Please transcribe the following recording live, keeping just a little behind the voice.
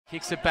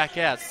Kicks it back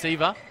out.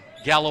 Seaver,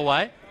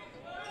 Galloway.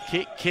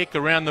 Kick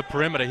around the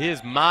perimeter.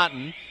 Here's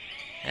Martin.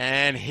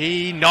 And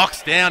he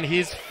knocks down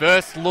his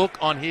first look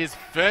on his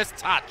first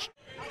touch.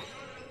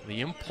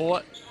 The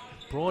import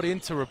brought in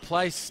to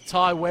replace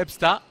Ty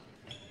Webster.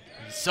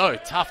 He's so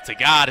tough to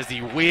guard as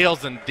he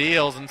wheels and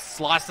deals and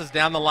slices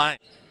down the lane.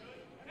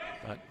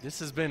 But this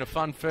has been a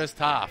fun first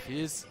half.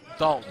 Here's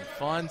Dalton,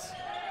 finds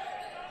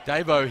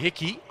Dave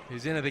O'Hickey,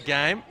 who's into the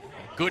game.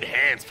 Good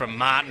hands from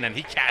Martin, and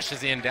he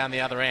cashes in down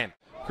the other end.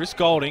 Chris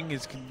Golding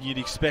you'd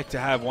expect to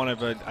have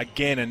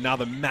again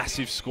another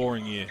massive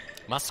scoring year.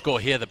 Must score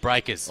here, the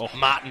Breakers. Oh.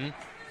 Martin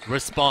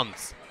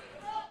responds.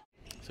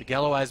 So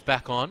Galloway's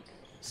back on.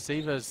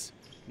 Seaver's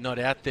not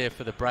out there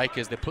for the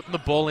Breakers. They're putting the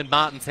ball in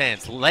Martin's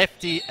hands.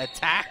 Lefty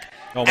attack,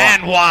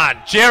 and one.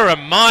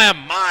 Jeremiah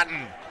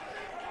Martin.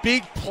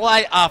 Big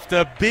play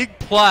after big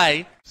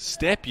play.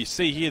 Step you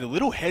see here, the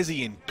little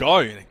hezzy and go,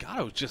 and the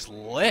guy was just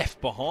left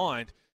behind.